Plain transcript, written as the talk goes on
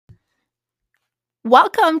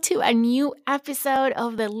Welcome to a new episode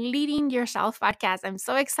of the Leading Yourself podcast. I'm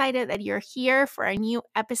so excited that you're here for a new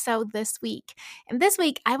episode this week. And this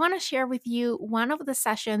week, I want to share with you one of the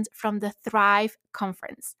sessions from the Thrive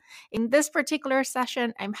conference. In this particular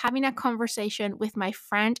session, I'm having a conversation with my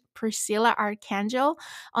friend Priscilla Archangel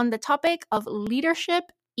on the topic of leadership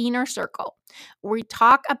inner circle. We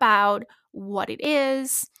talk about what it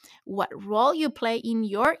is, what role you play in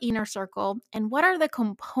your inner circle, and what are the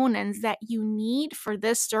components that you need for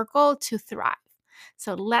this circle to thrive.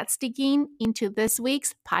 So let's dig into this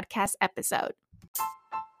week's podcast episode.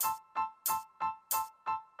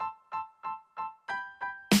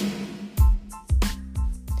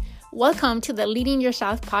 Welcome to the Leading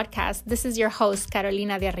Yourself podcast. This is your host,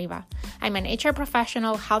 Carolina de Arriba. I'm an HR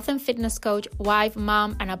professional, health and fitness coach, wife,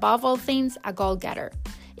 mom, and above all things, a goal-getter.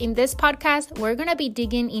 In this podcast, we're going to be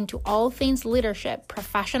digging into all things leadership,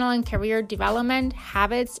 professional and career development,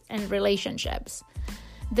 habits, and relationships.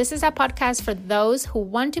 This is a podcast for those who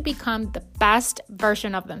want to become the best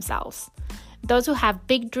version of themselves. Those who have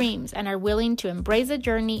big dreams and are willing to embrace the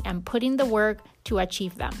journey and put in the work to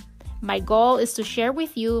achieve them. My goal is to share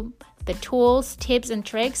with you the tools, tips, and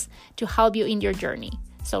tricks to help you in your journey.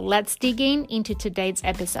 So let's dig into today's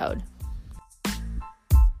episode.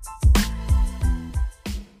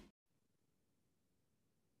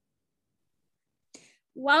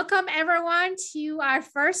 Welcome everyone to our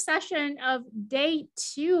first session of day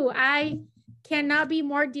 2. I cannot be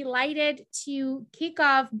more delighted to kick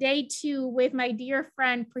off day 2 with my dear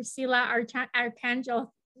friend Priscilla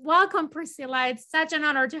Archangel. Welcome, Priscilla. It's such an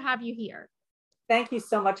honor to have you here. Thank you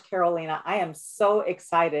so much, Carolina. I am so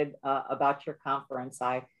excited about your conference.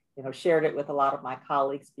 I, shared it with a lot of my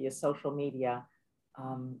colleagues via social media.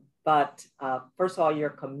 But first of all, your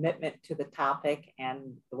commitment to the topic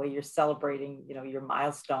and the way you're celebrating, your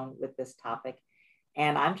milestone with this topic.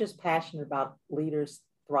 And I'm just passionate about leaders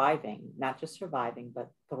thriving, not just surviving,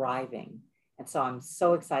 but thriving. And so I'm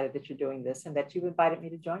so excited that you're doing this and that you've invited me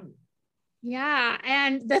to join you. Yeah,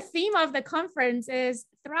 and the theme of the conference is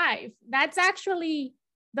thrive. That's actually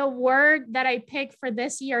the word that I pick for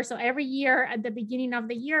this year. So every year at the beginning of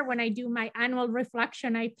the year, when I do my annual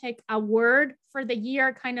reflection, I pick a word for the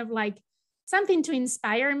year, kind of like something to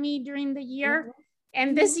inspire me during the year. Mm-hmm.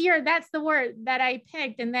 And this year, that's the word that I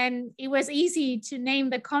picked. And then it was easy to name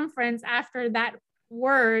the conference after that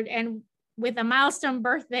word. And with a milestone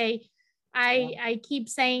birthday, I keep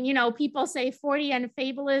saying, people say 40 and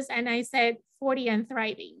fabulous, and I said 40 and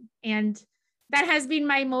thriving. And that has been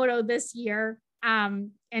my motto this year,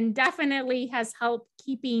 and definitely has helped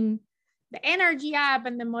keeping the energy up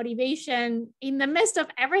and the motivation in the midst of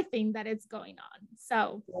everything that is going on.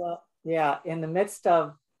 So, in the midst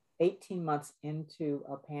of 18 months into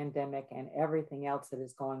a pandemic and everything else that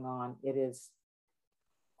is going on, it is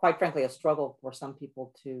quite frankly a struggle for some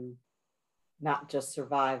people to not just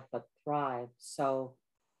survive, but thrive. So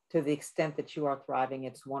to the extent that you are thriving,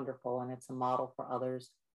 it's wonderful. And it's a model for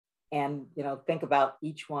others. And, think about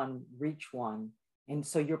each one, reach one. And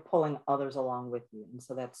so you're pulling others along with you. And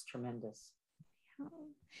so that's tremendous.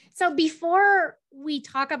 So before we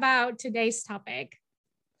talk about today's topic,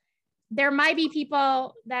 there might be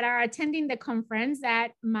people that are attending the conference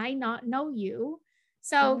that might not know you.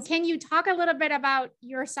 So Can you talk a little bit about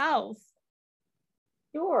yourself?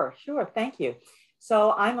 Sure. Thank you.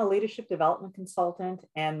 So I'm a leadership development consultant,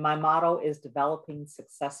 and my motto is developing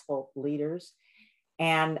successful leaders.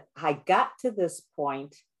 And I got to this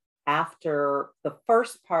point after the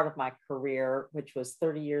first part of my career, which was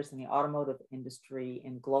 30 years in the automotive industry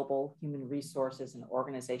in global human resources and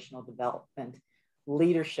organizational development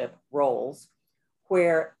leadership roles,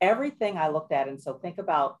 where everything I looked at, and so think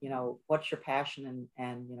about, what's your passion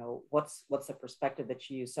and what's the perspective that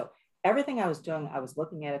you use. So everything I was doing, I was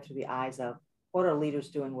looking at it through the eyes of what are leaders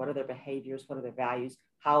doing? What are their behaviors? What are their values?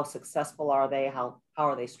 How successful are they? How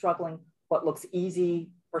are they struggling? What looks easy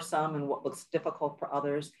for some and what looks difficult for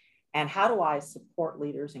others? And how do I support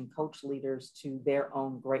leaders and coach leaders to their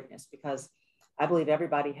own greatness? Because I believe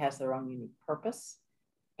everybody has their own unique purpose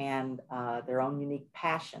and their own unique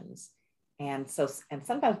passions. And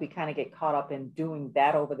sometimes we kind of get caught up in doing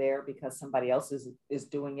that over there because somebody else is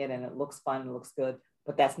doing it and it looks fun and it looks good,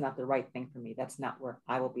 but that's not the right thing for me. That's not where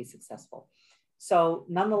I will be successful. So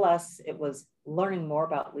nonetheless, it was learning more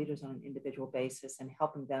about leaders on an individual basis and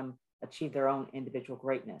helping them achieve their own individual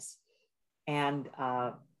greatness. And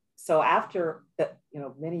so after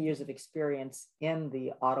many years of experience in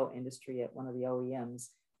the auto industry at one of the OEMs,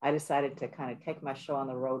 I decided to kind of take my show on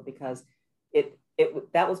the road because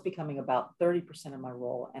that was becoming about 30% of my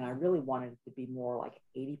role. And I really wanted it to be more like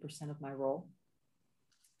 80% of my role.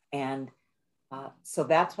 And So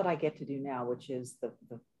that's what I get to do now, which is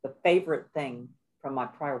the favorite thing from my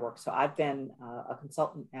prior work. So I've been a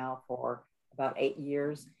consultant now for about 8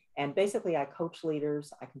 years. And basically, I coach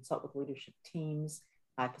leaders, I consult with leadership teams,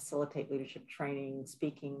 I facilitate leadership training,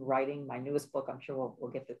 speaking, writing. My newest book, I'm sure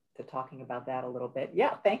we'll get to talking about that a little bit.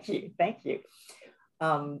 Yeah, thank you. Thank you.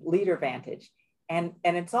 Leader Vantage. And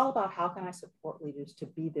it's all about how can I support leaders to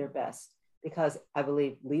be their best, because I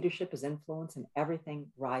believe leadership is influence and everything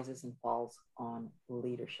rises and falls on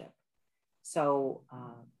leadership. So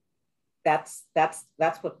that's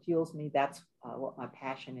what fuels me. That's what my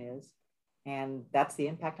passion is. And that's the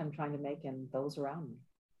impact I'm trying to make in those around me.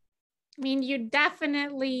 I mean, you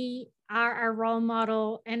definitely are a role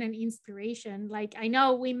model and an inspiration. Like, I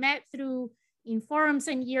know we met through in forums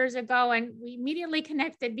and years ago, and we immediately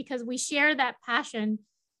connected because we share that passion.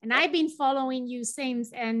 And I've been following you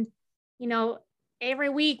since. And, you know, every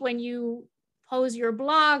week when you post your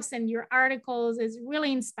blogs and your articles is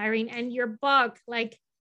really inspiring. And your book, like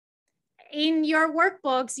in your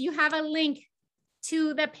workbooks, you have a link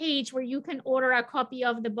to the page where you can order a copy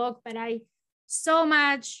of the book. But I so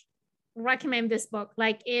much recommend this book.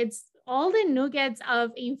 Like, it's all the nuggets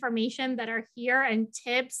of information that are here and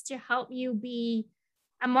tips to help you be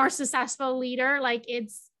a more successful leader. Like,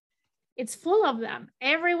 it's full of them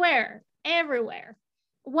everywhere.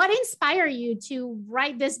 What inspired you to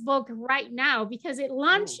write this book right now? Because it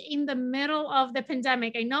launched in the middle of the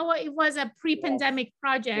pandemic. I know it was a pre-pandemic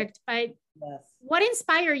project, but what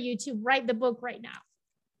inspired you to write the book right now?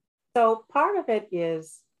 So part of it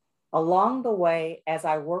is along the way, as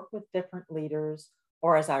I work with different leaders,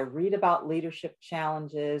 or as I read about leadership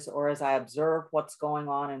challenges, or as I observe what's going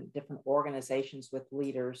on in different organizations with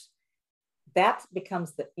leaders, that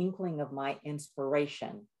becomes the inkling of my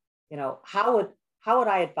inspiration. You know, how would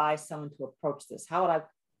I advise someone to approach this? How would I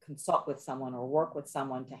consult with someone or work with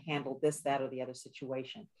someone to handle this, that, or the other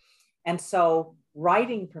situation? And so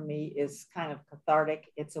writing for me is kind of cathartic.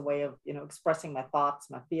 It's a way of, you know, expressing my thoughts,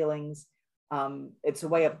 my feelings. It's a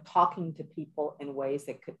way of talking to people in ways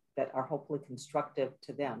that are hopefully constructive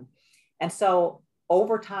to them. And so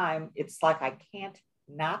over time, it's like I can't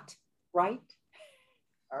not write.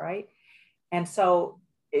 All right. And so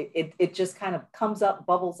it just kind of comes up,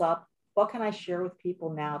 bubbles up. What can I share with people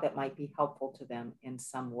now that might be helpful to them in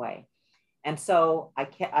some way? And so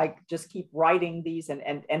I just keep writing these.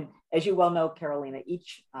 And as you well know, Carolina,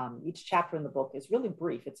 each chapter in the book is really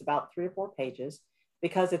brief. It's about 3 or 4 pages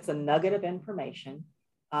because it's a nugget of information.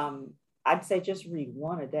 I'd say just read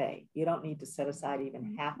one a day. You don't need to set aside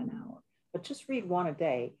even half an hour, but just read one a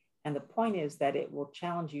day. And the point is that it will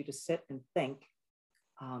challenge you to sit and think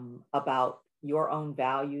about your own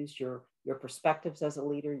values, your perspectives as a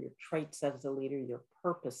leader, your traits as a leader, your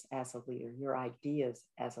purpose as a leader, your ideas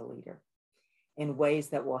as a leader, in ways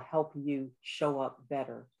that will help you show up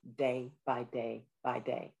better day by day by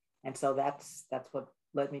day. And so that's what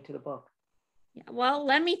led me to the book. Yeah, well,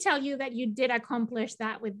 let me tell you that you did accomplish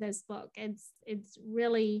that with this book. It's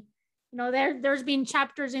really, you know, there's been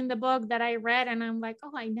chapters in the book that I read and I'm like,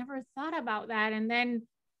 oh, I never thought about that. And then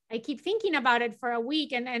I keep thinking about it for a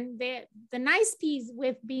week. And the nice piece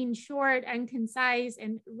with being short and concise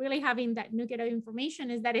and really having that nugget of information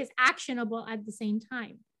is that it's actionable at the same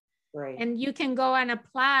time. Right. And you can go and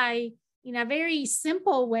apply in a very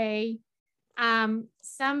simple way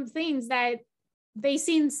some things that they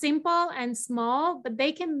seem simple and small, but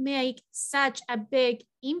they can make such a big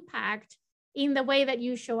impact in the way that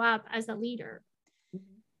you show up as a leader.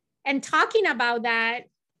 Mm-hmm. And talking about that,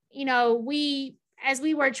 you know, as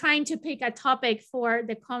we were trying to pick a topic for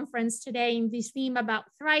the conference today in this theme about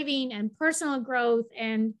thriving and personal growth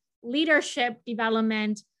and leadership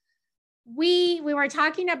development, we were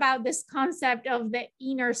talking about this concept of the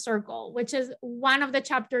inner circle, which is one of the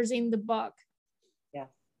chapters in the book. Yeah.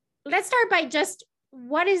 Let's start by just,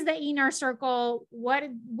 what is the inner circle?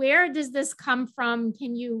 Where does this come from?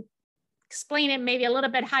 Can you explain it maybe a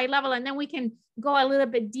little bit high level, and then we can go a little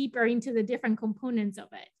bit deeper into the different components of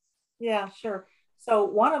it? Yeah, sure. So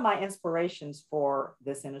one of my inspirations for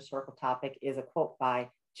this inner circle topic is a quote by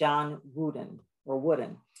John Wooden.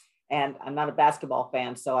 And I'm not a basketball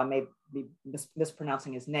fan, so I may be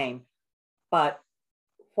mispronouncing his name, but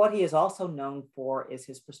what he is also known for is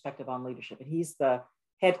his perspective on leadership. And he's the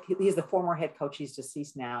former head coach, he's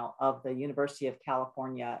deceased now, of the University of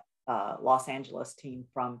California, Los Angeles team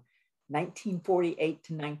from 1948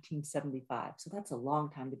 to 1975. So that's a long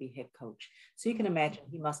time to be head coach. So you can imagine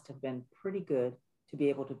he must have been pretty good to be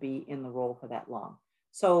able to be in the role for that long.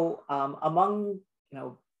 So among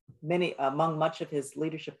much of his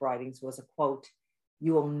leadership writings was a quote,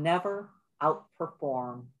 "You will never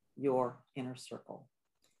outperform your inner circle.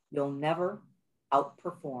 You'll never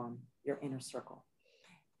outperform your inner circle.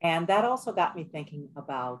 And that also got me thinking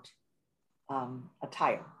about a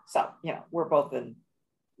tire. So, we're both in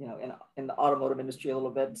the automotive industry a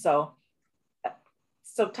little bit. So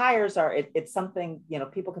tires are, it's something,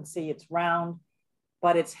 people can see it's round,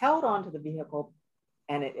 but it's held onto the vehicle,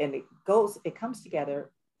 and it comes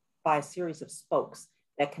together by a series of spokes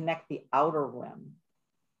that connect the outer rim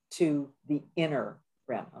to the inner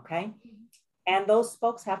rim, okay? And those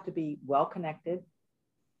spokes have to be well connected.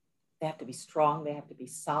 They have to be strong. They have to be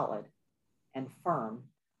solid and firm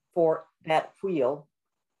for that wheel,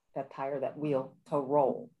 that tire, that wheel to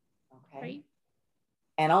roll, okay? Right.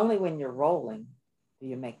 And only when you're rolling do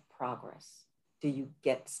you make progress, do you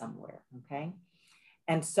get somewhere, okay?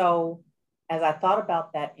 And so as I thought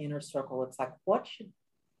about that inner circle, it's like, what should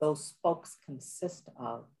those spokes consist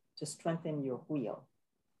of to strengthen your wheel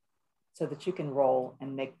so that you can roll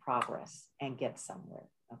and make progress and get somewhere,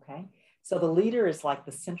 okay? So the leader is like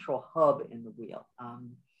the central hub in the wheel.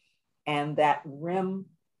 And that rim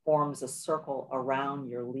forms a circle around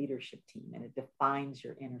your leadership team, and it defines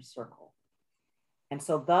your inner circle. And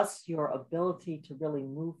so thus your ability to really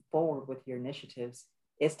move forward with your initiatives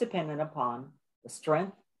is dependent upon the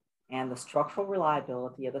strength and the structural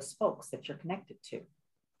reliability of the spokes that you're connected to.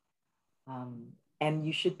 And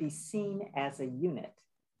you should be seen as a unit,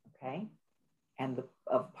 okay? And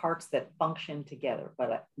of parts that function together,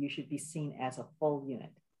 but you should be seen as a full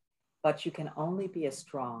unit. But you can only be as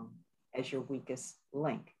strong as your weakest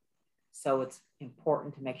link. So it's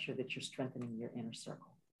important to make sure that you're strengthening your inner circle.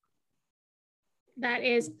 That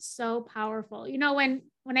is so powerful.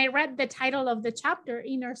 When I read the title of the chapter,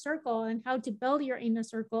 Inner Circle, and how to build your inner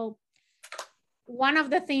circle, one of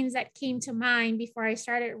the things that came to mind before I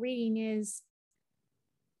started reading is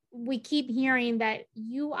we keep hearing that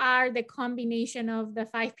you are the combination of the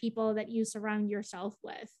 5 people that you surround yourself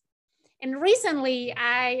with. And recently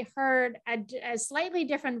I heard a slightly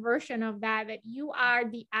different version of that you are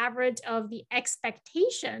the average of the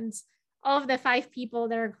expectations of the 5 people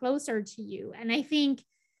that are closer to you. And I think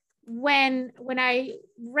when I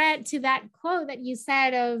read to that quote that you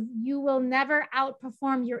said of you will never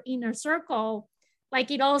outperform your inner circle,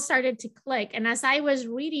 like it all started to click. And as I was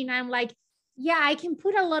reading, I'm like, yeah, I can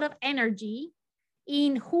put a lot of energy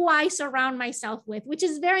in who I surround myself with, which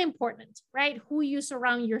is very important, right? Who you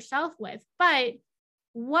surround yourself with. But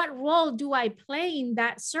what role do I play in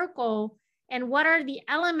that circle? And what are the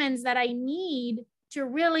elements that I need to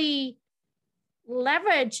really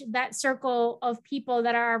leverage that circle of people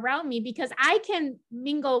that are around me? Because I can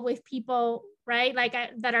mingle with people, right?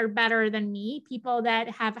 That are better than me, people that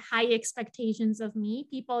have high expectations of me,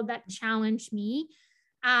 people that challenge me.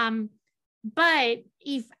 But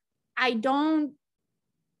if I don't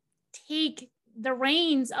take the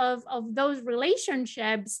reins of those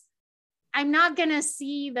relationships, I'm not going to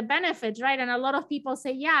see the benefits, right? And a lot of people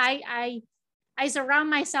say, yeah, I surround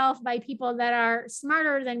myself by people that are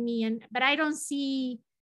smarter than me, but I don't see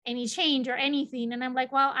any change or anything. And I'm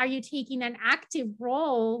like, well, are you taking an active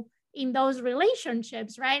role in those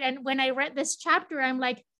relationships, right? And when I read this chapter, I'm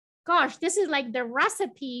like, gosh, this is like the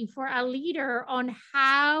recipe for a leader on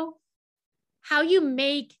how you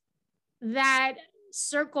make that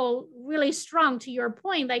circle really strong. To your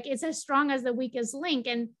point, like it's as strong as the weakest link.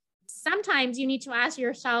 And sometimes you need to ask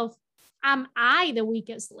yourself, am I the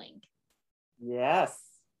weakest link? Yes,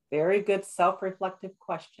 very good self-reflective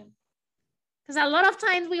question. Because a lot of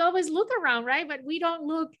times we always look around, right? But we don't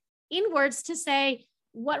look inwards to say,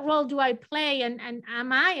 what role do I play? And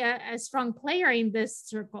am I a strong player in this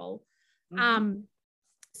circle? Mm-hmm.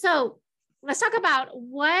 So let's talk about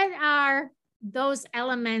what are those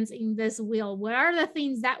elements in this wheel. What are the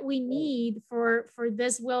things that we need for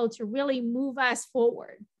this wheel to really move us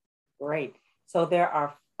forward? Great. So there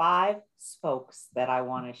are 5 spokes that I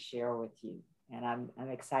want to share with you. And I'm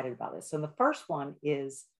excited about this. So the first one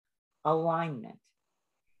is alignment.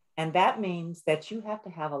 And that means that you have to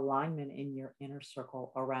have alignment in your inner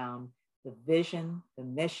circle around the vision, the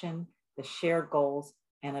mission, the shared goals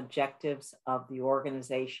and objectives of the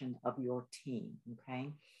organization of your team,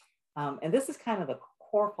 okay? And this is kind of the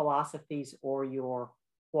core philosophies or your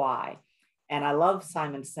why. And I love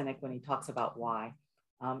Simon Sinek when he talks about why.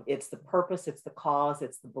 It's the purpose, it's the cause,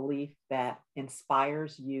 it's the belief that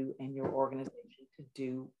inspires you and your organization to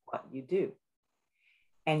do what you do.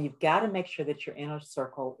 And you've got to make sure that your inner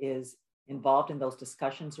circle is involved in those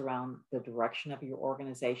discussions around the direction of your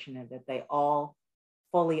organization and that they all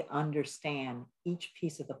fully understand each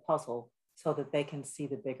piece of the puzzle so that they can see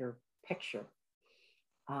the bigger picture.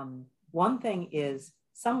 One thing is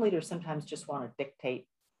some leaders sometimes just want to dictate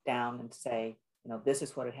down and say, this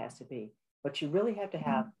is what it has to be. But you really have to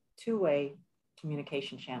have two-way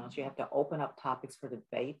communication channels. You have to open up topics for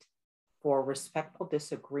debate, for respectful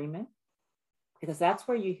disagreement, because that's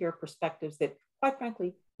where you hear perspectives that, quite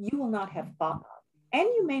frankly, you will not have thought of, and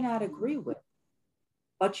you may not agree with,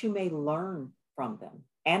 but you may learn from them,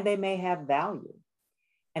 and they may have value.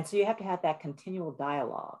 And so you have to have that continual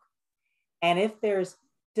dialogue. And if there's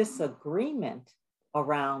disagreement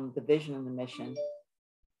around the vision and the mission,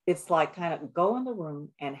 it's like kind of go in the room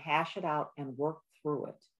and hash it out and work through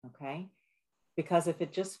it, okay? Because if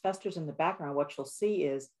it just festers in the background, what you'll see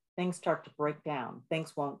is things start to break down.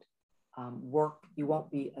 Things won't work. You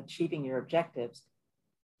won't be achieving your objectives.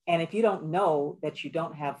 And if you don't know that you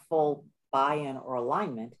don't have full buy-in or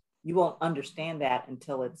alignment, you won't understand that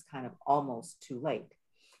until it's kind of almost too late.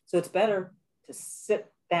 So it's better to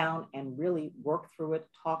sit down and really work through it,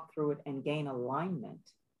 talk through it, and gain alignment,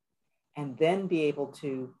 and then be able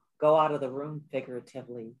to go out of the room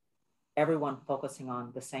figuratively, everyone focusing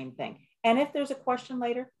on the same thing. And if there's a question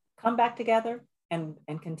later, come back together and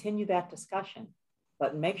continue that discussion.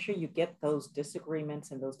 But make sure you get those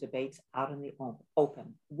disagreements and those debates out in the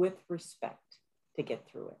open with respect to get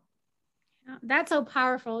through it. That's so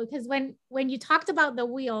powerful, because when you talked about the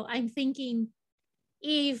wheel, I'm thinking,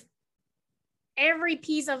 if every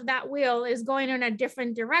piece of that wheel is going in a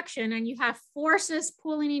different direction and you have forces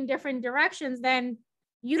pulling in different directions, then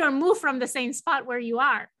you don't move from the same spot where you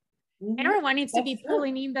are. Mm-hmm. Everyone needs to be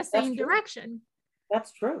pulling in the same direction.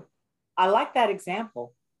 That's true. I like that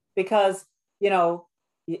example because, you know,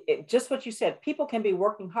 just what you said, people can be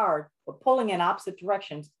working hard, but pulling in opposite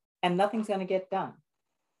directions and nothing's going to get done.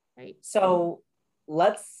 Right. So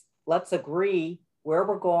let's agree where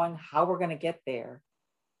we're going, how we're going to get there,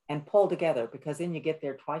 and pull together, because then you get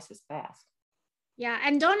there twice as fast. Yeah.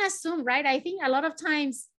 And don't assume, right? I think a lot of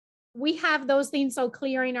times we have those things so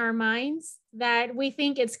clear in our minds that we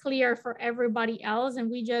think it's clear for everybody else.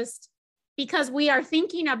 And we just, because we are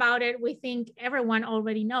thinking about it, we think everyone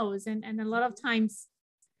already knows. And a lot of times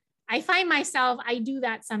I find myself, I do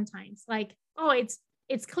that sometimes, like, oh,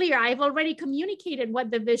 it's clear. I've already communicated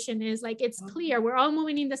what the vision is. Like, it's clear. We're all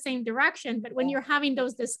moving in the same direction. But when you're having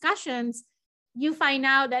those discussions, you find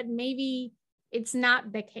out that maybe it's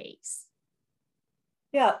not the case.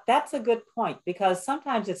 Yeah, that's a good point, because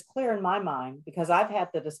sometimes it's clear in my mind because I've had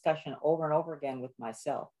the discussion over and over again with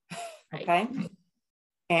myself. Okay. Right.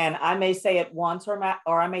 And I may say it once or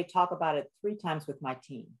I may talk about it 3 times with my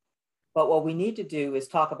team. But what we need to do is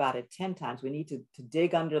talk about it 10 times. We need to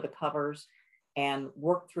dig under the covers and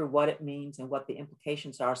work through what it means and what the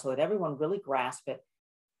implications are so that everyone really grasps it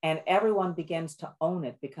and everyone begins to own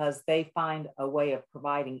it, because they find a way of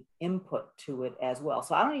providing input to it as well.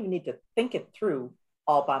 So I don't even need to think it through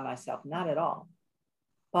all by myself, not at all.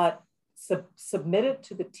 But submit it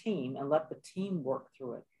to the team and let the team work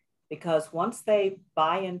through it. Because once they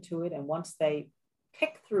buy into it and once they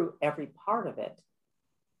pick through every part of it,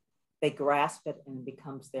 they grasp it and it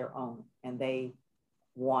becomes their own, and they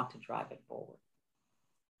want to drive it forward.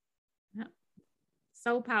 Yeah.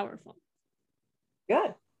 So powerful.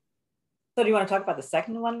 Good. So do you want to talk about the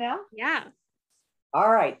second one now? Yeah. All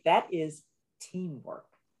right. That is teamwork.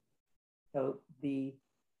 So the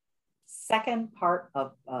second part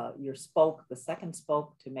of your spoke, the second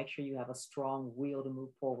spoke to make sure you have a strong wheel to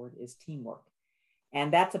move forward, is teamwork.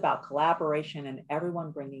 And that's about collaboration and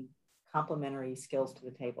everyone bringing complementary skills to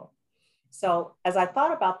the table. So as I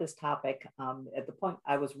thought about this topic, at the point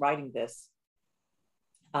I was writing this,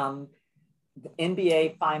 the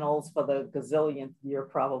NBA finals for the gazillionth year,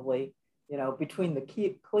 probably, you know, between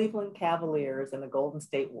the Cleveland Cavaliers and the Golden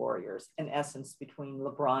State Warriors, in essence, between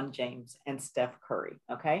LeBron James and Steph Curry,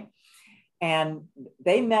 okay? And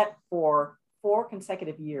they met for 4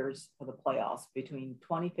 consecutive years for the playoffs between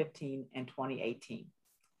 2015 and 2018.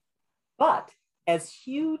 But as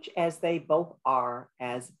huge as they both are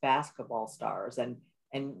as basketball stars, and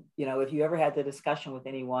you know, if you ever had the discussion with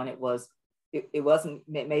anyone, it wasn't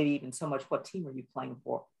maybe even so much what team are you playing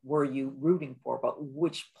for, were you rooting for, but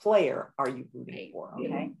which player are you rooting for,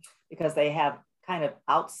 okay? Because they have kind of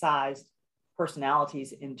outsized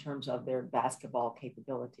personalities in terms of their basketball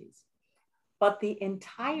capabilities. But the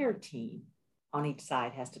entire team on each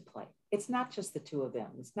side has to play. It's not just the two of them.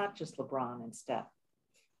 It's not just LeBron and Steph,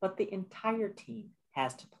 but the entire team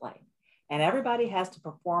has to play. And everybody has to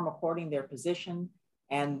perform according to their position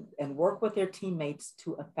and work with their teammates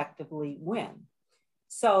to effectively win.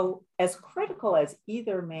 So as critical as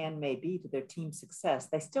either man may be to their team's success,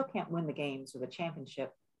 they still can't win the games or the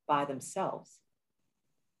championship by themselves.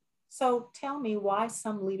 So tell me why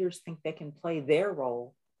some leaders think they can play their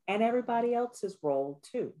role and everybody else's role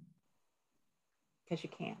too. Because you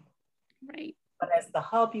can't. Right. But as the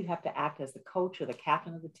hub, you have to act as the coach or the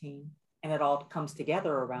captain of the team. and it all comes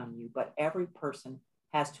together around you, but every person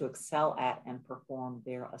has to excel at and perform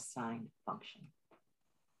their assigned function.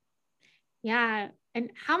 Yeah.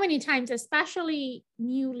 And how many times, especially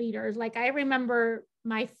new leaders, like I remember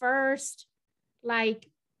my first like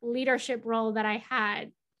leadership role that I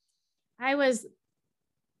had,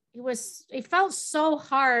 it felt so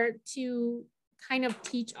hard to kind of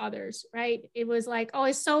teach others, right? It was like, oh,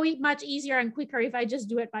 it's so much easier and quicker if I just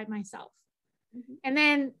do it by myself. Mm-hmm. And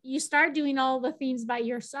then you start doing all the things by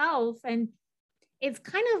yourself, and it's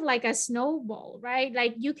kind of like a snowball, right?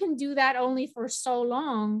 Like you can do that only for so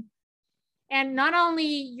long. And not only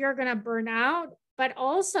you're going to burn out, but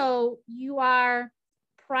also you are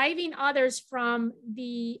depriving others from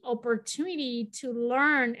the opportunity to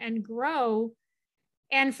learn and grow,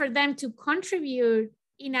 and for them to contribute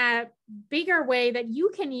in a bigger way that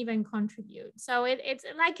you can even contribute. So it's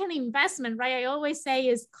like an investment, right? I always say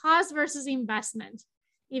is cost versus investment.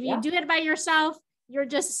 If you do it by yourself, you're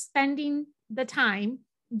just spending the time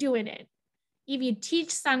doing it. If you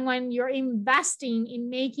teach someone, you're investing in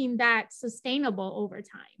making that sustainable over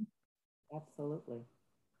time. Absolutely.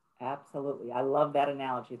 Absolutely. I love that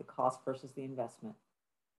analogy, the cost versus the investment.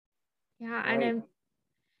 Yeah. Great. And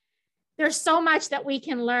there's so much that we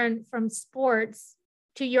can learn from sports,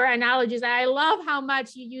 to your analogies. I love how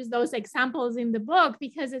much you use those examples in the book,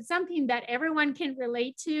 because it's something that everyone can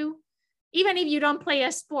relate to. Even if you don't play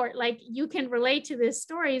a sport, like you can relate to these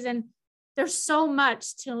stories, and there's so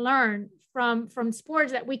much to learn from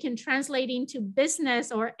sports that we can translate into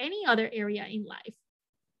business or any other area in life.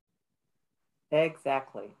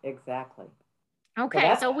 Exactly.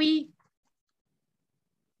 Okay, so we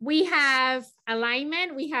have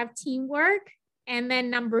alignment, we have teamwork, and then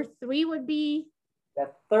number 3 would be? The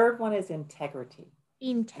third one is integrity.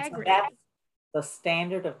 Integrity. So that's the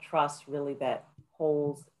standard of trust, really, that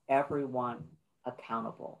holds everyone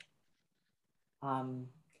accountable.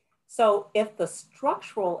 So if the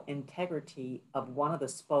structural integrity of one of the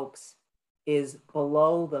spokes is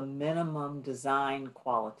below the minimum design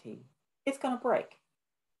quality, it's going to break,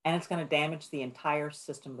 and it's going to damage the entire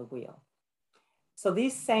system of the wheel. So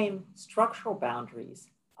these same structural boundaries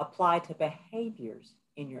apply to behaviors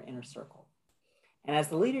in your inner circle. And as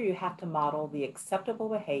the leader, you have to model the acceptable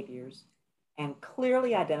behaviors and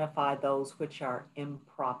clearly identify those which are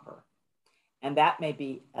improper. And that may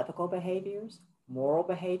be ethical behaviors, moral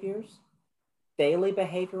behaviors, daily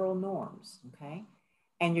behavioral norms, okay?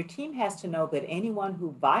 And your team has to know that anyone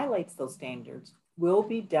who violates those standards will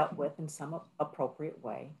be dealt with in some appropriate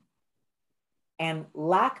way. And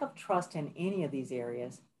lack of trust in any of these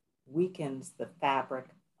areas weakens the fabric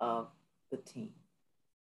of the team.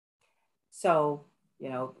 So,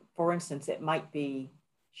 for instance, it might be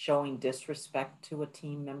showing disrespect to a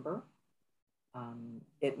team member.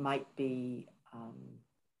 It might be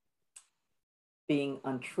being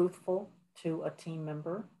untruthful to a team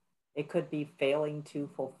member. It could be failing to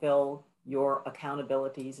fulfill your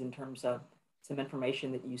accountabilities in terms of some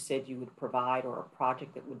information that you said you would provide, or a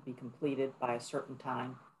project that would be completed by a certain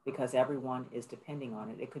time because everyone is depending on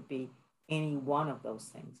it. It could be any one of those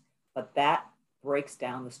things, but that breaks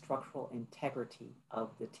down the structural integrity of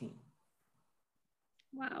the team.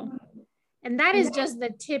 Wow. And that is just the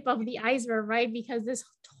tip of the iceberg, right? Because this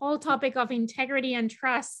whole topic of integrity and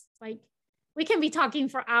trust, like we can be talking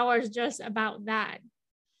for hours just about that,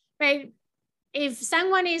 right? If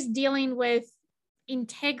someone is dealing with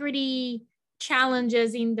integrity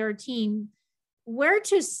challenges in their team, where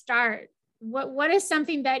to start? What is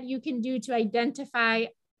something that you can do to identify,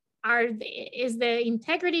 is the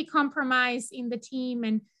integrity compromised in the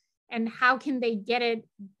team, and how can they get it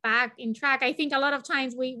back in track? I think a lot of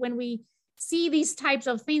times when we see these types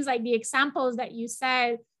of things, like the examples that you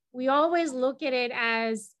said, we always look at it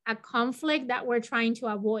as a conflict that we're trying to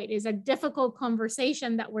avoid, is a difficult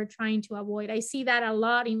conversation that we're trying to avoid. I see that a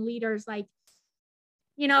lot in leaders, like,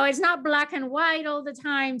 it's not black and white all the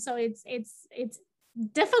time. So it's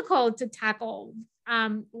difficult to tackle.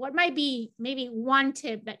 What might be maybe one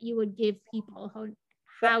tip that you would give people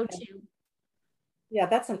how to? Yeah,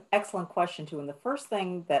 that's an excellent question too. And the first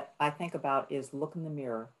thing that I think about is look in the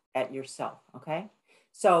mirror at yourself, okay?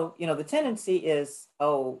 So, the tendency is,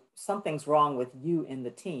 oh, something's wrong with you in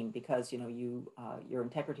the team because, your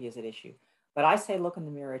integrity is at issue. But I say look in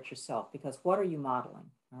the mirror at yourself, because what are you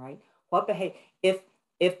modeling, all right? What behavior?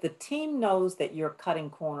 If the team knows that you're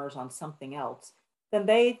cutting corners on something else, then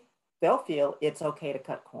they'll feel it's okay to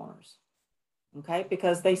cut corners, okay?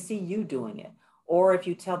 Because they see you doing it. Or if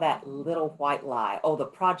you tell that little white lie, oh, the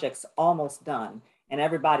project's almost done, and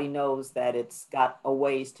everybody knows that it's got a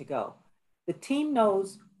ways to go. The team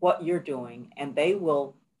knows what you're doing, and they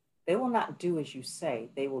will They will not do as you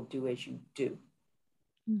say, they will do as you do.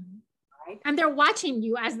 Mm-hmm. Right? And they're watching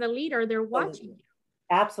you as the leader, they're watching you.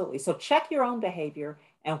 Absolutely. So check your own behavior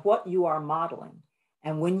and what you are modeling.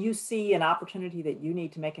 And when you see an opportunity that you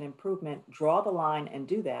need to make an improvement, draw the line and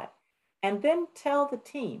do that. And then tell the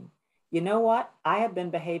team, you know what? I have been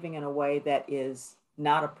behaving in a way that is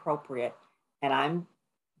not appropriate, and I'm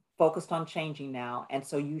focused on changing now. And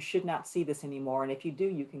so you should not see this anymore. And if you do,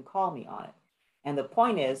 you can call me on it. And the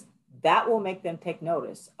point is, that will make them take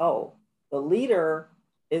notice. Oh, the leader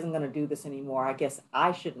isn't going to do this anymore. I guess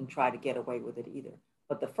I shouldn't try to get away with it either.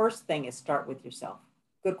 But the first thing is start with yourself.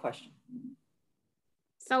 Good question.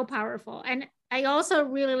 So powerful. And I also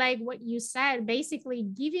really like what you said, basically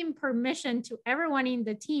giving permission to everyone in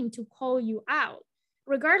the team to call you out,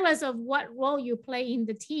 regardless of what role you play in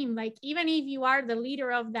the team. Like, even if you are the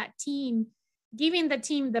leader of that team, giving the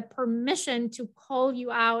team the permission to call you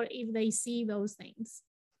out if they see those things.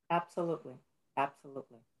 Absolutely.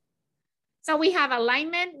 Absolutely. So we have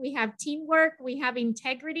alignment, we have teamwork, we have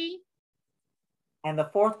integrity. And the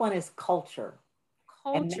fourth one is culture.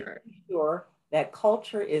 Culture. And make sure that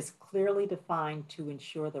culture is clearly defined to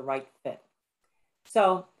ensure the right fit.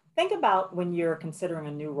 So think about when you're considering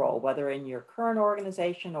a new role, whether in your current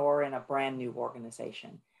organization or in a brand new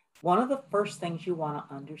organization. One of the first things you want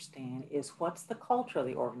to understand is what's the culture of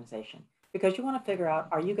the organization, because you want to figure out,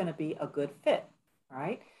 are you going to be a good fit,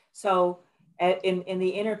 right? So in the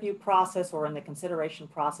interview process or in the consideration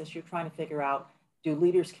process, you're trying to figure out, do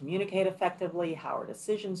leaders communicate effectively? How are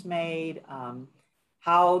decisions made?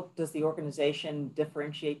 How does the organization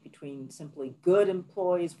differentiate between simply good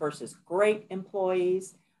employees versus great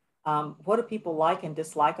employees? What do people like and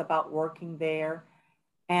dislike about working there?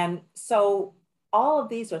 And so all of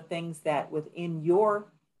these are things that within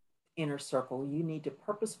your inner circle, you need to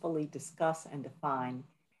purposefully discuss and define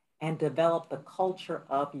and develop the culture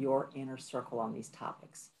of your inner circle on these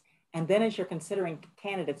topics. And then as you're considering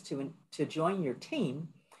candidates to join your team,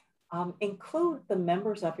 include the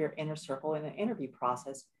members of your inner circle in an interview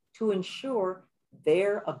process to ensure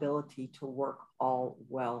their ability to work all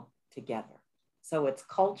well together. So it's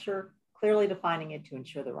culture, clearly defining it to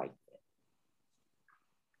ensure the right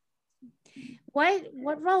fit.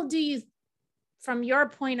 What role do you, from your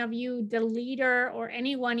point of view, the leader or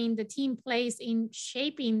anyone in the team plays in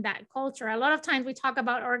shaping that culture? A lot of times we talk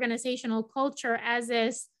about organizational culture as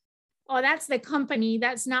this, oh, that's the company,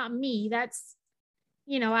 that's not me. That's,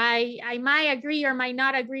 you know, I might agree or might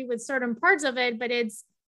not agree with certain parts of it, but it's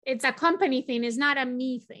a company thing, it's not a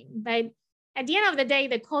me thing. But at the end of the day,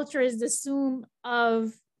 the culture is the sum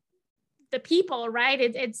of the people, right?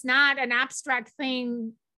 It's not an abstract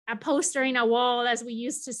thing, a poster in a wall, as we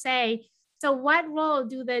used to say. So what role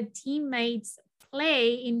do the teammates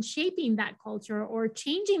play in shaping that culture or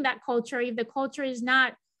changing that culture if the culture is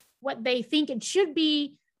not what they think it should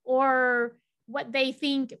be or what they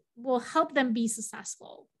think will help them be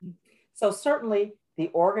successful? So certainly the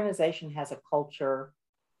organization has a culture,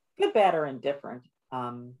 good, bad, or indifferent,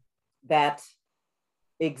 that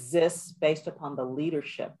exists based upon the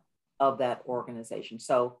leadership of that organization.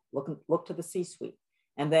 So look to the C-suite.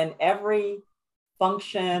 And then every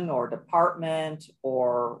function or department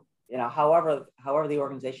or, you know, however the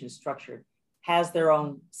organization is structured has their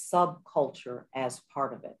own subculture as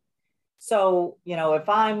part of it. So, you know, if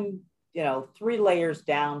I'm, you know, 3 layers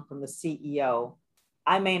down from the CEO,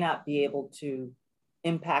 I may not be able to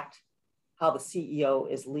impact how the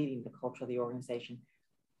CEO is leading the culture of the organization.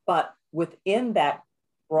 But within that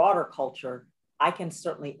broader culture, I can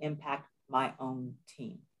certainly impact my own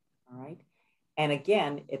team, all right? And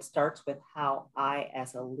again, it starts with how I,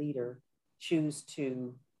 as a leader, choose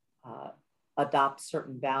to adopt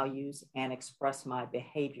certain values and express my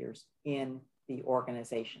behaviors in the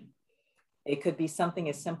organization. It could be something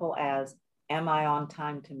as simple as, am I on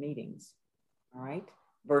time to meetings, all right?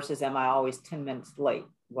 Versus, am I always 10 minutes late?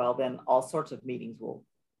 Well, then all sorts of meetings will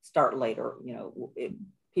start later. You know,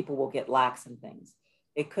 people will get lax in things.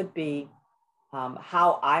 It could be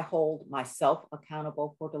how I hold myself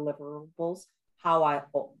accountable for deliverables, how I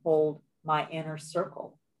hold my inner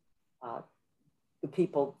circle, the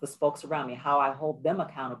people, the spokes around me, how I hold them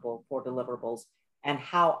accountable for deliverables, and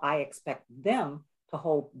how I expect them to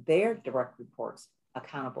hold their direct reports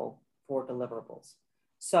accountable for deliverables.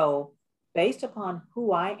 So based upon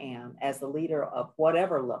who I am as the leader of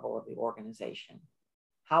whatever level of the organization,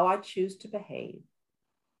 how I choose to behave,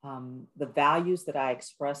 the values that I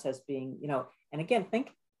express as being, you know, and again,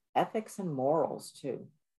 think ethics and morals too.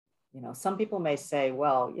 You know, some people may say,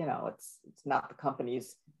 well, you know, it's not the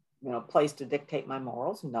company's, you know, place to dictate my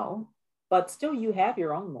morals. No, but still you have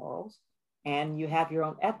your own morals and you have your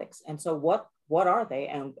own ethics. And so what what are they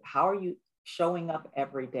and how are you showing up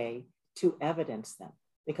every day to evidence them?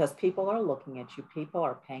 Because people are looking at you, people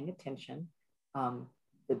are paying attention.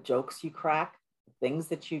 The jokes you crack, the things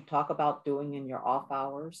that you talk about doing in your off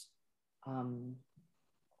hours,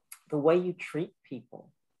 the way you treat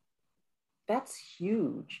people, that's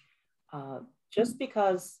huge. Just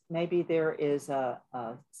because maybe there is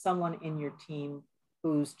someone in your team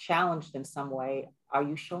who's challenged in some way, are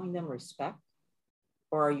you showing them respect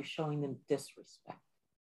or are you showing them disrespect?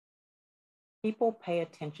 People pay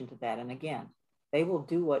attention to that. And again, they will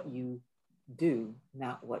do what you do,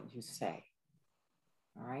 not what you say.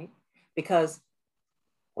 All right? Because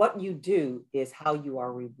what you do is how you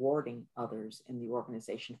are rewarding others in the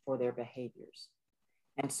organization for their behaviors.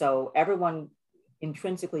 And so everyone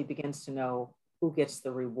intrinsically begins to know who gets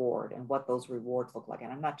the reward and what those rewards look like.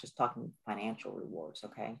 And I'm not just talking financial rewards,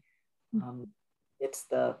 okay? It's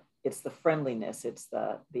the friendliness, it's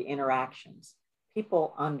the interactions.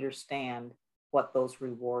 People understand what those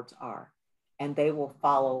rewards are, and they will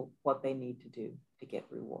follow what they need to do to get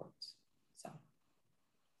rewards. So,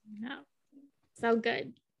 yeah, so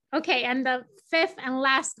good. Okay, and the fifth and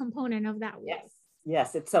last component of that word.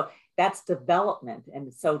 Yes. So that's development,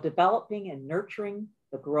 and so developing and nurturing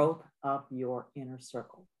the growth of your inner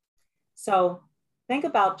circle. So think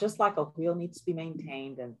about just like a wheel needs to be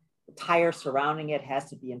maintained and the tire surrounding it has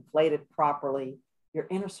to be inflated properly, your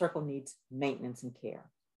inner circle needs maintenance and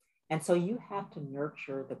care. And so you have to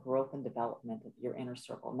nurture the growth and development of your inner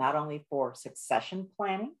circle, not only for succession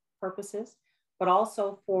planning purposes, but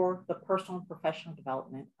also for the personal and professional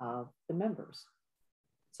development of the members.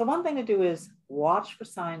 So one thing to do is watch for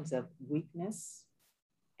signs of weakness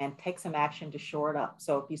and take some action to shore it up.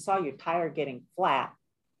 So if you saw your tire getting flat,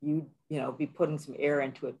 you be putting some air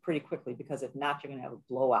into it pretty quickly, because if not, you're going to have a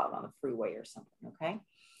blowout on the freeway or something, okay?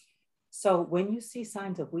 So when you see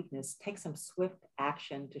signs of weakness, take some swift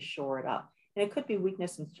action to shore it up. And it could be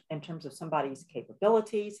weakness in terms of somebody's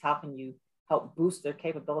capabilities. How can you help boost their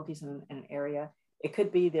capabilities in an area? It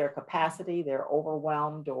could be their capacity, they're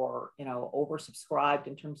overwhelmed or oversubscribed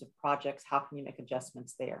in terms of projects. How can you make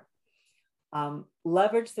adjustments there?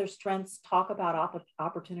 Leverage their strengths, talk about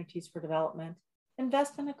opportunities for development,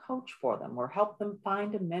 invest in a coach for them, or help them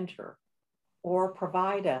find a mentor, or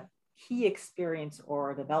provide a key experience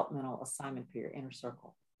or a developmental assignment for your inner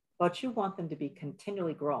circle. But you want them to be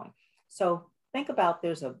continually growing. So think about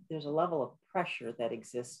there's a level of pressure that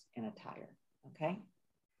exists in a tire, okay?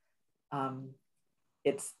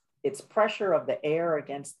 It's pressure of the air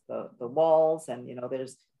against the walls, and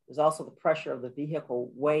there's also the pressure of the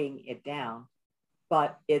vehicle weighing it down,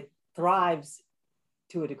 but it thrives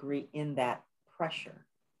to a degree in that pressure.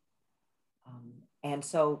 And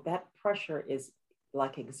so that pressure is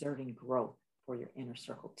like exerting growth for your inner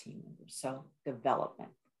circle team members. So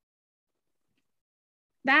development.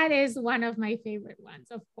 That is one of my favorite ones,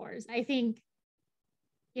 of course. I think,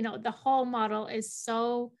 the whole model is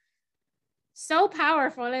so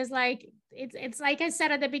powerful. It's like I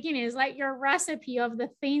said at the beginning, it's like your recipe of the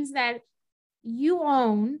things that you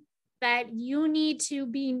own that you need to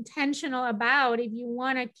be intentional about if you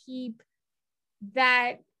want to keep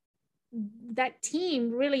that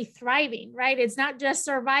team really thriving, right? It's not just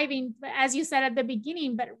surviving, as you said at the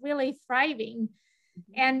beginning, but really thriving.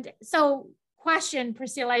 And so question,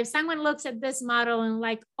 Priscilla, if someone looks at this model and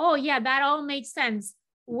like, oh yeah, that all makes sense.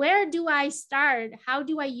 Where do I start? How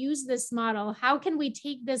do I use this model? How can we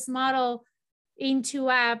take this model into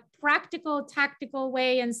a practical, tactical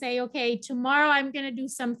way and say, okay, tomorrow I'm going to do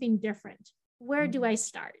something different? Where do I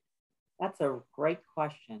start? That's a great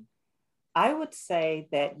question. I would say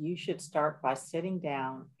that you should start by sitting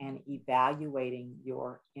down and evaluating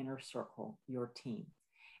your inner circle, your team.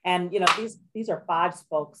 And, these are 5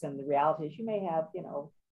 spokes, and the reality is you may have,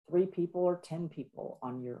 3 people or 10 people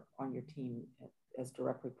on your team as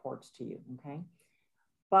direct reports to you, okay?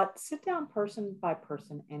 But sit down person by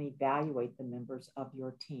person and evaluate the members of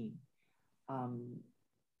your team.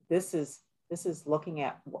 This is looking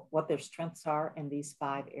at what their strengths are in these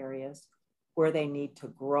 5 areas, where they need to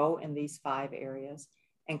grow in these 5 areas.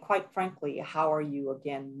 And quite frankly, how are you,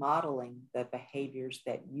 again, modeling the behaviors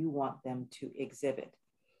that you want them to exhibit?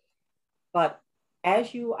 But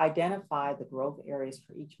as you identify the growth areas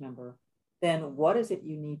for each member, then what is it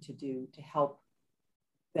you need to do to help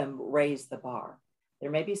them raise the bar?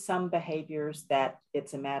 There may be some behaviors that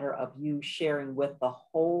it's a matter of you sharing with the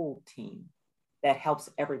whole team that helps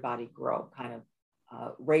everybody grow, kind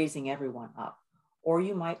of raising everyone up. Or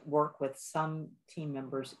you might work with some team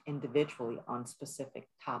members individually on specific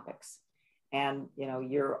topics. And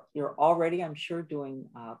you're already, I'm sure, doing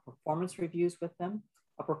performance reviews with them.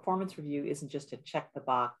 A performance review isn't just to check the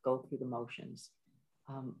box, go through the motions,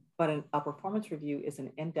 but a performance review is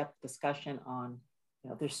an in-depth discussion on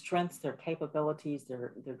their strengths, their capabilities,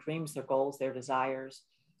 their dreams, their goals, their desires,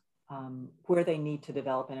 where they need to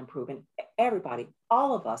develop and improve. And everybody,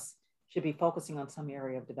 all of us, should be focusing on some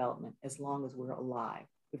area of development as long as we're alive.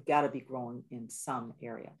 We've got to be growing in some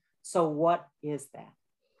area. So what is that?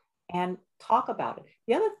 And talk about it.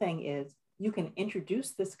 The other thing is you can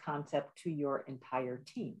introduce this concept to your entire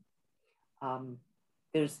team.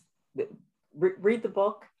 Read the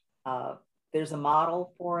book. There's a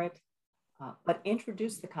model for it, but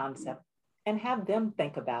introduce the concept and have them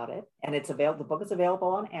think about it. And it's available. The book is available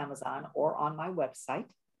on Amazon or on my website.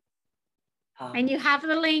 And you have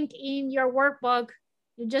the link in your workbook.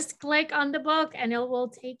 You just click on the book and it will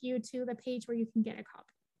take you to the page where you can get a copy.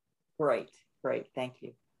 Great, thank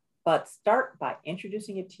you. But start by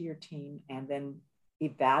introducing it to your team and then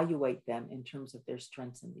evaluate them in terms of their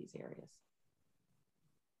strengths in these areas.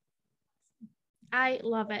 I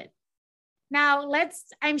love it. Now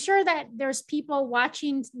I'm sure that there's people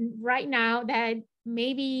watching right now that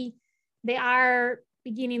maybe they are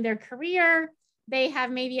beginning their career. They have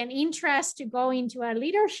maybe an interest to go into a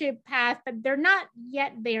leadership path, but they're not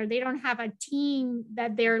yet there. They don't have a team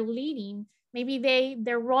that they're leading. Maybe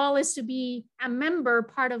their role is to be a member,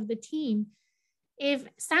 part of the team. If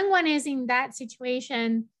someone is in that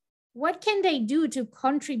situation, what can they do to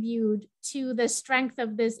contribute to the strength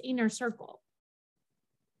of this inner circle?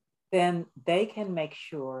 Then they can make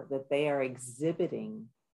sure that they are exhibiting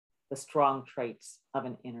the strong traits of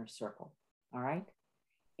an inner circle, all right?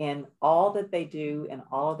 In all that they do and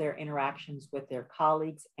all their interactions with their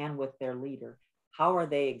colleagues and with their leader, how are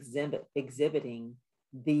they exhibiting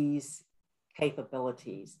these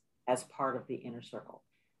capabilities as part of the inner circle?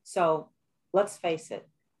 So let's face it,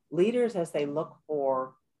 leaders, as they look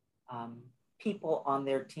for people on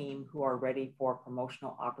their team who are ready for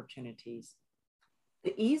promotional opportunities,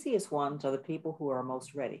 the easiest ones are the people who are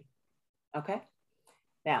most ready. Okay.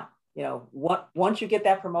 Now, once you get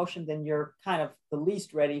that promotion, then you're kind of the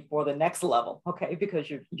least ready for the next level. Okay. Because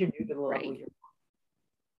you're new to the level you're on.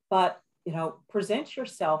 But, present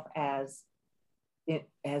yourself as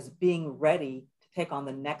being ready to take on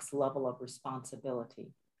the next level of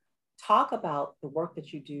responsibility. Talk about the work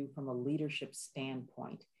that you do from a leadership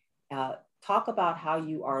standpoint. Talk about how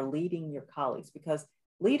you are leading your colleagues, because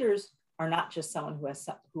leaders are not just someone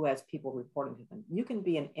who has people reporting to them. You can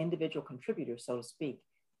be an individual contributor, so to speak,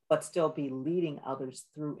 but still be leading others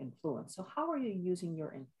through influence. So how are you using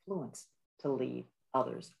your influence to lead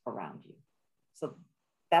others around you? So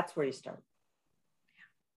that's where you start.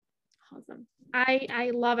 Awesome.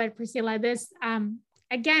 I love it, Priscilla. This,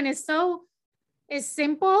 again, it's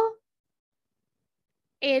simple.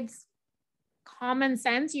 It's common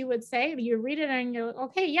sense, you would say. You read it and you're like,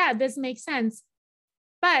 okay, yeah, this makes sense.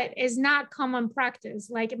 But it's not common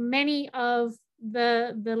practice. Like many of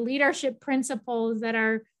the leadership principles that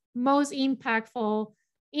are most impactful,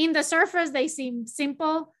 in the surface, they seem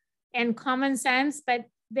simple and common sense, but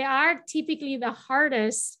they are typically the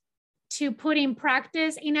hardest to put in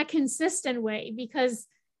practice in a consistent way, because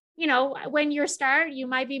when you start, you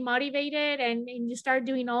might be motivated and you start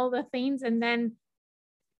doing all the things, and then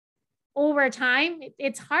over time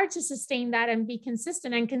it's hard to sustain that and be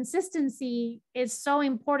consistent. And consistency is so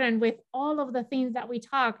important with all of the things that we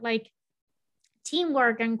talk, like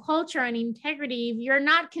teamwork and culture and integrity. If you're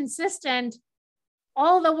not consistent,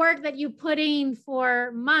 all the work that you put in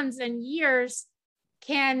for months and years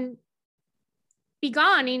can be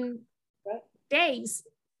gone in days.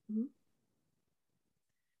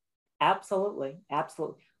 Absolutely.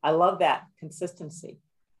 I love that consistency.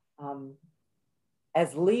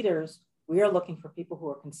 As leaders, we are looking for people who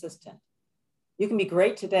are consistent. You can be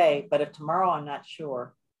great today, but if tomorrow I'm not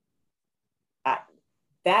sure,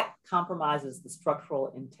 that compromises the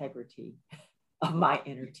structural integrity of my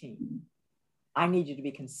inner team. I need you to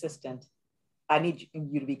be consistent. I need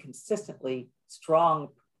you to be consistently strong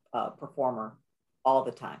performer all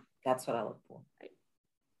the time. That's what I look for.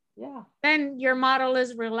 Yeah. Then your model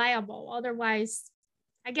is reliable. Otherwise,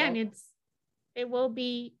 again, it will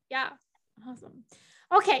be, awesome.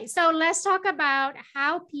 Okay, so let's talk about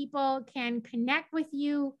how people can connect with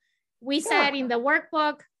you. We said in the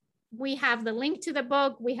workbook, we have the link to the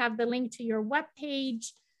book. We have the link to your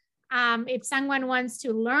webpage. If someone wants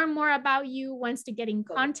to learn more about you, wants to get in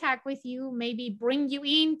contact with you, maybe bring you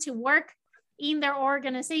in to work in their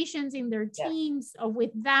organizations, in their teams, or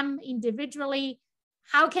with them individually,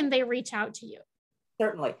 how can they reach out to you?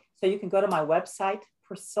 Certainly. So you can go to my website,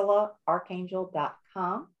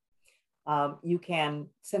 PriscillaArchangel.com. You can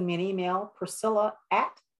send me an email, Priscilla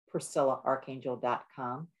at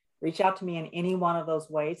PriscillaArchangel.com. Reach out to me in any one of those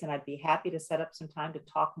ways, and I'd be happy to set up some time to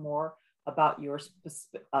talk more about your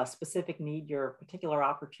specific need, your particular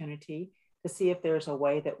opportunity, to see if there's a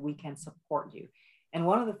way that we can support you. And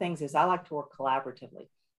one of the things is I like to work collaboratively.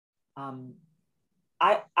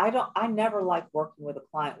 I never like working with a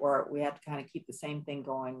client where we have to kind of keep the same thing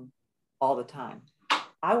going all the time.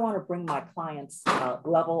 I want to bring my clients'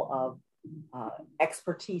 level of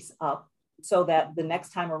expertise up so that the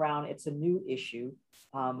next time around it's a new issue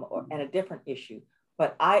and a different issue.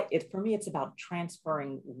 But for me, it's about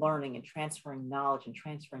transferring learning and transferring knowledge and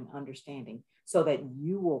transferring understanding so that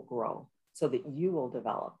you will grow, so that you will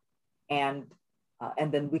develop. And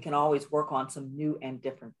then we can always work on some new and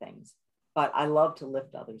different things. But I love to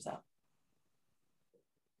lift others up.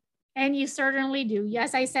 And you certainly do.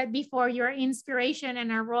 Yes, I said before, you're inspiration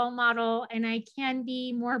and a role model, and I can't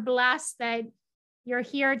be more blessed that you're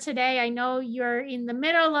here today. I know you're in the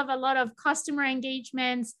middle of a lot of customer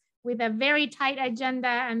engagements with a very tight agenda,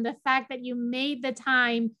 and the fact that you made the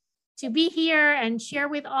time to be here and share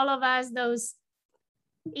with all of us those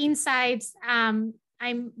insights, I'm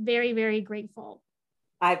very, very grateful.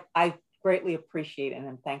 I greatly appreciate and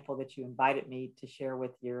I'm thankful that you invited me to share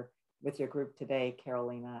with your group today,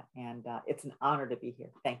 Carolina, and it's an honor to be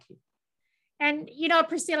here. Thank you. And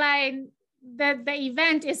Priscilla, the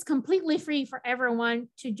event is completely free for everyone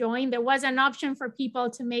to join. There was an option for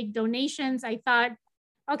people to make donations. I thought,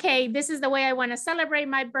 okay, this is the way I want to celebrate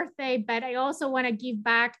my birthday, but I also want to give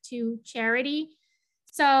back to charity.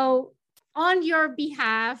 So on your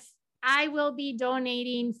behalf, I will be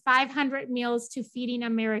donating 500 meals to Feeding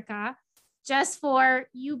America just for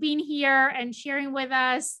you being here and sharing with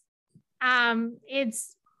us.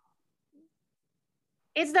 It's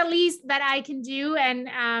the least that I can do,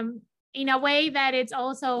 and in a way that it's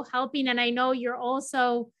also helping. And I know you're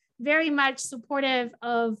also very much supportive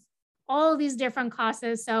of all these different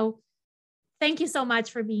causes. So thank you so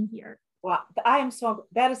much for being here. Well,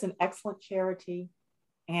 that is an excellent charity,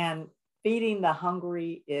 and feeding the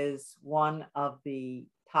hungry is one of the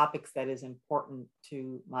topics that is important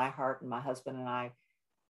to my heart, and my husband and I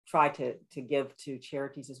try to give to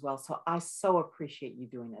charities as well. So I so appreciate you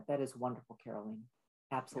doing that. That is wonderful, Caroline.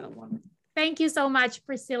 Absolutely wonderful. Thank you so much,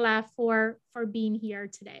 Priscilla, for being here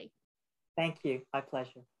today. Thank you. My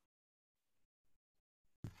pleasure.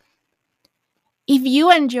 If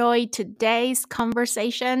you enjoyed today's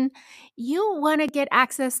conversation, you want to get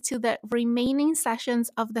access to the remaining sessions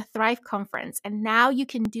of the Thrive Conference, and now you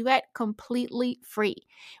can do it completely free.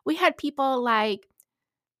 We had people like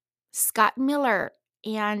Scott Miller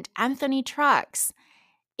and Anthony Trucks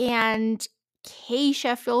and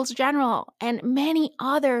Keisha Fields-General, and many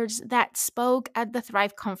others that spoke at the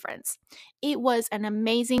Thrive Conference. It was an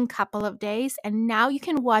amazing couple of days, and now you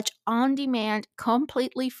can watch on demand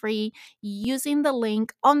completely free using the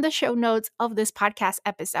link on the show notes of this podcast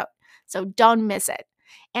episode. So don't miss it.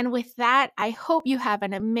 And with that, I hope you have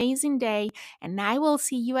an amazing day, and I will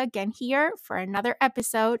see you again here for another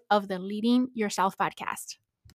episode of the Leading Yourself podcast.